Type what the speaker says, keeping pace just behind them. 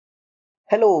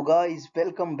Hello guys,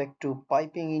 welcome back to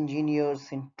Piping Engineers.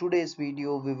 In today's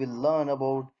video, we will learn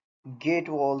about gate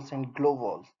walls and glow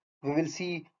walls. We will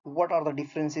see what are the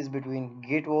differences between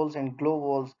gate walls and glow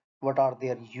walls, what are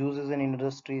their uses in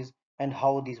industries, and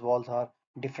how these walls are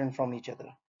different from each other.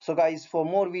 So guys, for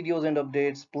more videos and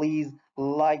updates, please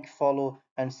like, follow,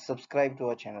 and subscribe to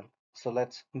our channel. So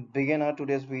let's begin our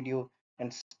today's video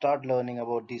and start learning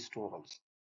about these two walls.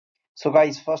 So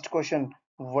guys, first question,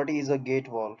 what is a gate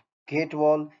wall? Gate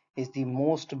wall is the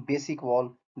most basic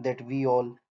wall that we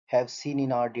all have seen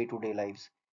in our day-to-day lives.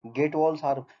 Gate walls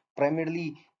are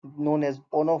primarily known as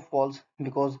on-off walls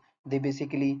because they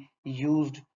basically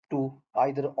used to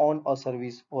either on a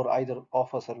service or either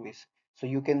off a service. So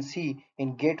you can see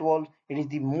in gate wall, it is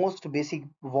the most basic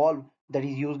wall that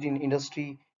is used in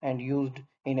industry and used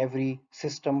in every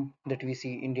system that we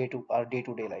see in our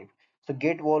day-to-day life. So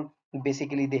gate wall,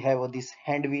 basically they have this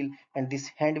hand wheel, and this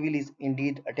hand wheel is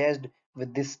indeed attached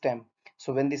with this stem.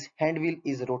 So when this hand wheel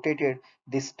is rotated,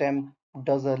 this stem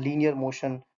does a linear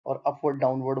motion or upward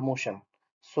downward motion.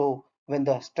 So when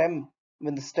the stem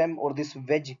or this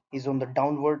wedge is on the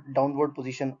downward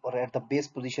position or at the base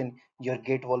position, your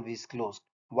gate valve is closed,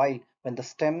 while when the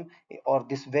stem or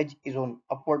this wedge is on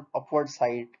upward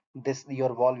side, this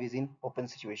your valve is in open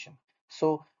situation.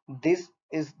 So this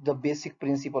is the basic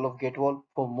principle of gate valve.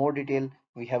 For more detail,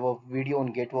 we have a video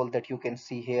on gate valve that you can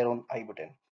see here on I button.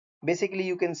 Basically,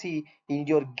 you can see in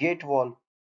your gate valve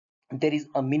there is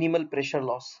a minimal pressure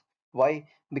loss. Why?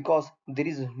 Because there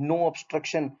is no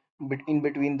obstruction in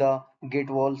between the gate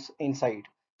walls inside.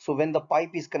 So when the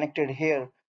pipe is connected here,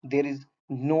 there is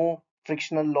no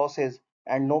frictional losses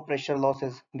and no pressure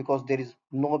losses because there is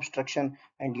no obstruction,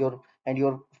 and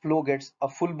your flow gets a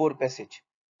full bore passage.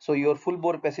 So your full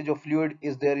bore passage of fluid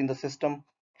is there in the system.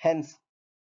 Hence,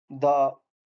 the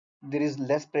there is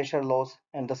less pressure loss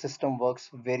and the system works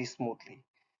very smoothly.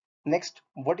 Next,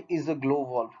 what is a glow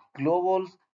valve? Glow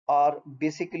valves are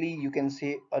basically, you can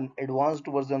say, an advanced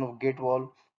version of gate valve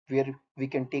where we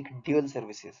can take dual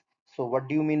services. So what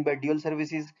do you mean by dual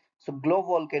services? So glow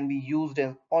valve can be used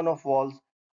as on-off valves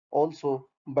also,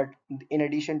 but in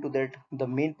addition to that, the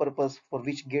main purpose for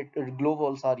which glow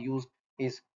valves are used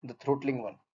is the throttling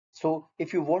one. So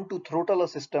if you want to throttle a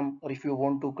system or if you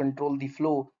want to control the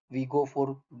flow, we go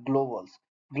for glow valves.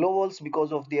 Glow valves,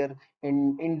 because of their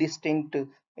indistinct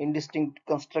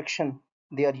construction,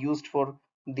 they are used for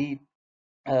the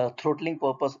throttling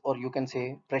purpose, or you can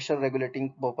say pressure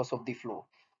regulating purpose of the flow.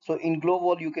 So in glow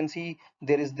valve, you can see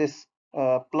there is this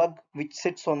plug which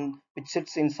sits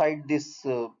inside this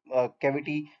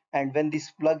cavity, and when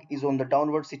this plug is on the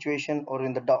downward situation or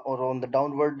or on the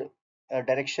downward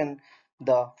direction,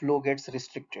 the flow gets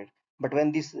restricted. But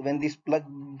when this plug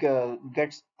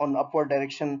gets on upward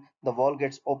direction, the valve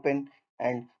gets open,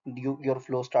 and your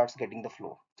flow starts getting the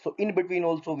flow. So in between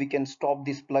also we can stop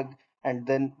this plug, and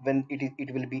then when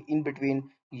it will be in between,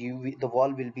 the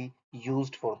valve will be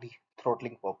used for the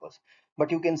throttling purpose. But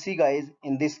you can see guys,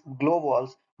 in this glow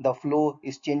valves, the flow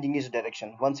is changing its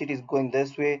direction. Once it is going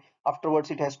this way, afterwards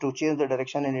it has to change the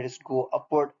direction and it is to go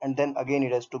upward, and then again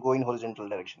it has to go in horizontal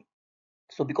direction.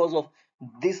 So because of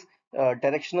this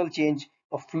directional change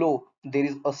of flow, there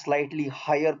is a slightly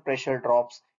higher pressure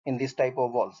drops in this type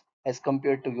of valves as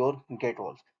compared to your gate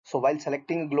valves. So while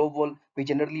selecting a glow valve, we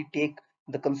generally take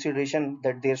the consideration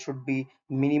that there should be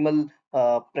minimal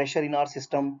pressure in our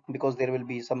system, because there will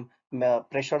be some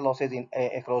pressure losses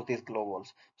across these glow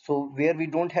valves. So where we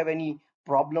don't have any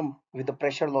problem with the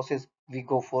pressure losses, we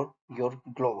go for your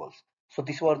glow valves. So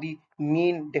these were the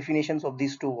main definitions of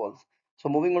these two valves. So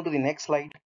moving on to the next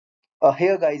slide.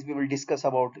 Here guys, we will discuss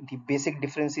about the basic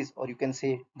differences, or you can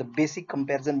say the basic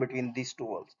comparison between these two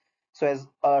walls. So as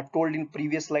told in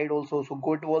previous slide also, so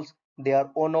gate walls, they are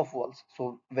on-off walls.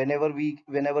 So whenever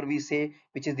we say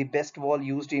which is the best wall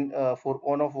used in for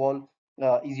on-off wall,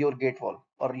 is your gate wall,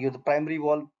 or your the primary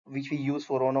wall which we use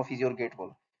for on-off is your gate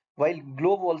wall. While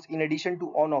glow walls, in addition to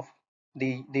on-off,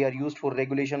 they are used for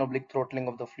regulation of like throttling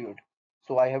of the fluid.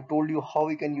 So I have told you how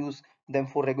we can use them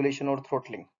for regulation or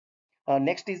throttling.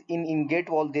 Next is in gate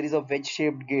wall, there is a wedge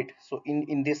shaped gate. So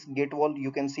in this gate wall,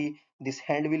 you can see this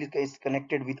hand wheel is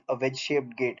connected with a wedge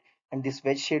shaped gate, and this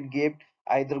wedge shaped gate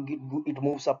either it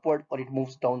moves upward or it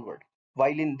moves downward.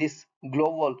 While in this glow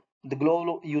wall, the glow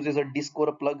wall uses a disc or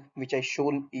a plug, which I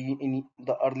shown in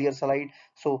the earlier slide.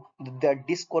 So the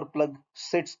disc or plug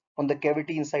sits on the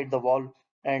cavity inside the wall,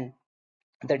 and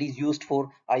that is used for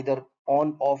either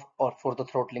on off or for the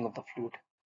throttling of the fluid.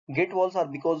 Gate walls are,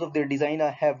 because of their design,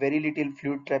 have very little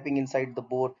fluid trapping inside the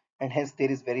bore, and hence there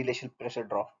is very little pressure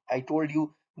drop. I told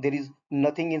you there is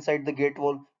nothing inside the gate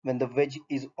wall when the wedge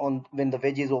is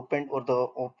opened, or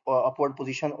the upward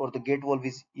position, or the gate valve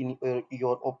is in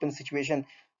your open situation,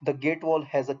 the gate valve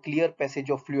has a clear passage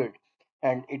of fluid,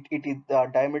 and it is the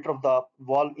diameter of the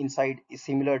valve inside is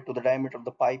similar to the diameter of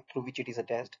the pipe through which it is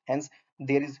attached. Hence,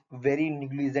 there is very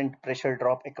negligent pressure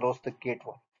drop across the gate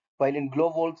valve. While in glow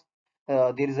valves,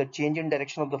 there is a change in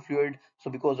direction of the fluid.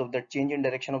 So because of that change in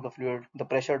direction of the fluid, the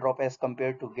pressure drop as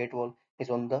compared to gate valve is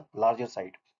on the larger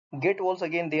side. Gate valves,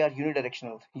 again, they are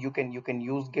unidirectional. You can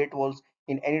use gate valves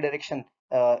in any direction.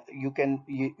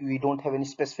 We don't have any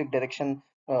specific direction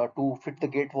to fit the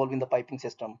gate valve in the piping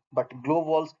system. But glow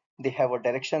valves, they have a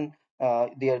direction.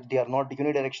 They are not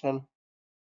unidirectional.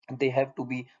 They have to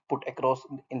be put across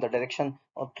in the direction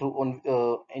or through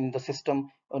on in the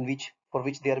system on which for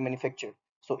which they are manufactured.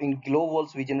 So in glow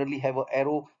valves, we generally have an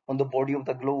arrow on the body of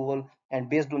the glow valve, and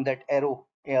based on that arrow,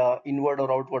 inward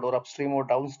or outward or upstream or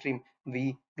downstream,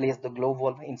 we place the glow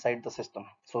valve inside the system.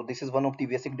 So this is one of the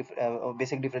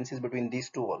basic differences between these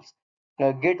two valves.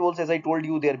 Gate valves, as I told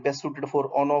you, they are best suited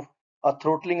for on-off. A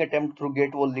throttling attempt through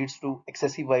gate valve leads to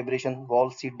excessive vibration,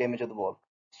 valve seat damage of the valve.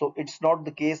 So it's not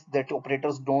the case that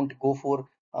operators don't go for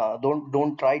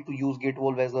don't try to use gate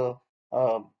valve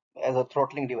uh, as a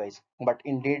throttling device, but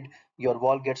indeed your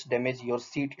valve gets damaged, your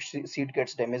seat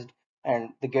gets damaged, and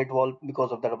the gate valve,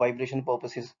 because of the vibration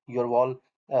purposes, your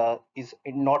valve is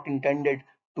not intended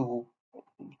to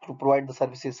to provide the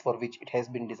services for which it has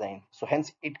been designed. So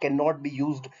hence it cannot be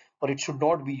used, or it should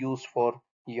not be used for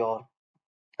your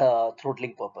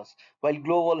throttling purpose. While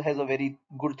glow valve has a very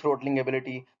good throttling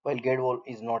ability, while gate valve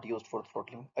is not used for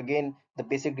throttling. Again, the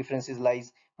basic differences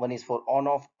lies: one is for on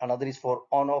off, another is for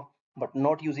on off, but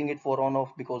not using it for on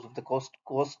off because of the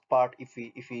cost part. If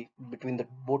we between the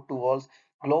both two valves,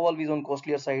 glow valve is on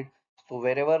costlier side. So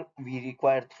wherever we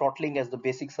require throttling as the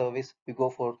basic service, we go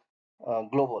for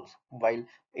glow valves. While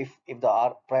if the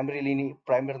our primary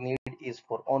need is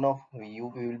for on off, we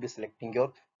will be selecting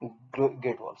your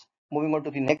gate valves. Moving on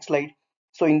to the next slide.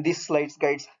 So in this slides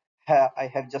guides, I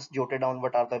have just jotted down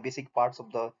what are the basic parts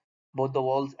of the both the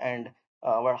walls, and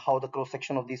how the cross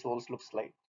section of these walls looks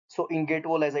like. So in gate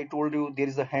wall, as I told you, there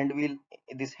is a hand wheel.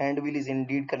 This hand wheel is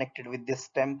indeed connected with this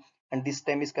stem, and this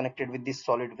stem is connected with this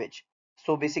solid wedge.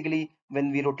 So basically,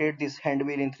 when we rotate this hand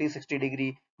wheel in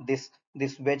 360-degree, this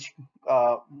wedge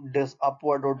does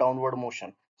upward or downward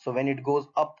motion. So when it goes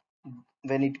up,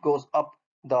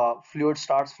 the fluid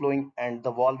starts flowing and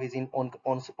the valve is in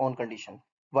on condition.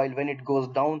 While when it goes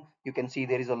down, you can see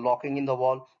there is a locking in the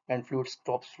valve and fluid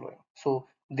stops flowing. So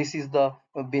this is the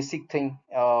basic thing,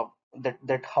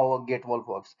 that how a gate valve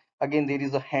works. Again, there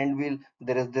is a hand wheel,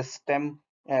 there is this stem,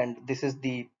 and this is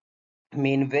the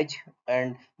main wedge,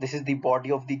 and this is the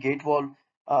body of the gate valve.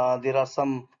 There are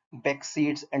some back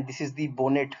seats, and this is the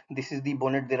bonnet.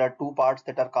 There are two parts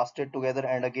that are casted together,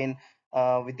 and again,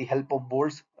 with the help of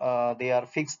bolts, they are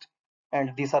fixed.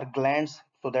 And these are glands,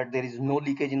 so that there is no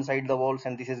leakage inside the valves,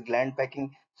 and this is gland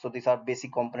packing. So these are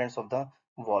basic components of the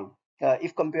valve.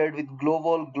 If compared with glow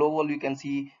valve, you can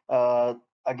see,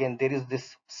 again, there is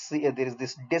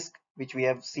this disc which we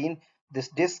have seen. This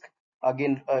disc,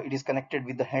 again, it is connected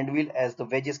with the hand wheel, as the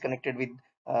wedge is connected with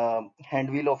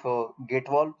hand wheel of a gate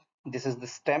valve. This is the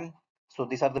stem. So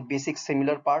these are the basic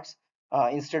similar parts.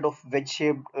 Instead of wedge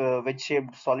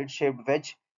shaped solid shaped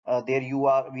wedge, there you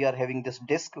are we are having this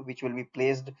disc which will be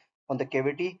placed on the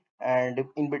cavity, and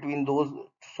in between those,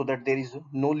 so that there is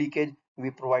no leakage,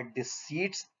 we provide these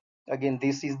seats. Again,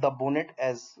 this is the bonnet,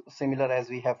 as similar as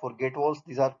we have for gate walls.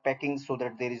 These are packing so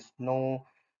that there is no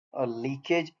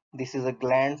leakage. This is a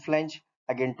gland flange,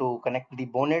 again, to connect the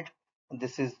bonnet.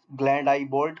 This is gland eye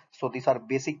bolt. So these are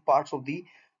basic parts of the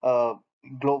uh,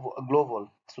 glow valve.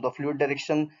 So the fluid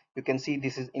direction, you can see,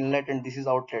 this is inlet and this is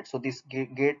outlet. So this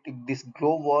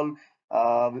glow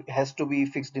valve has to be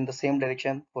fixed in the same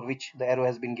direction for which the arrow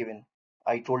has been given.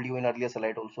 I told you in earlier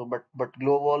slide also, but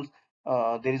glow valves,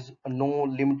 there is no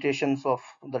limitations of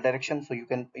the direction, so you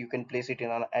can place it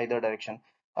in either direction.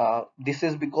 This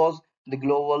is because the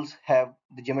glow valves have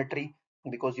the geometry,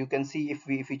 because you can see, if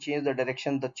we change the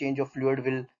direction, the change of fluid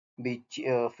will be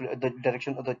the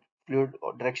direction of the fluid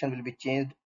direction will be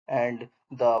changed, and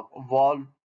the valve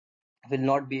will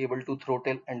not be able to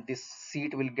throttle, and this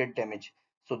seat will get damaged.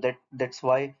 So that's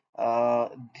why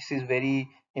this is very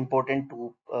important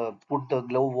to put the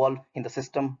glow valve in the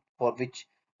system for which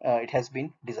it has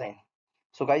been designed.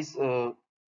 So guys,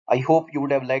 I hope you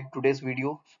would have liked today's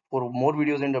video. For more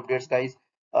videos and updates, guys,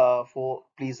 for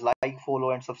please like,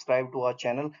 follow, and subscribe to our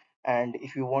channel. And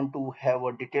if you want to have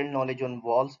a detailed knowledge on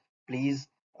walls, please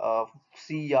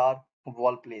see our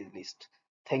wall playlist.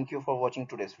 Thank you for watching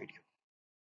today's video.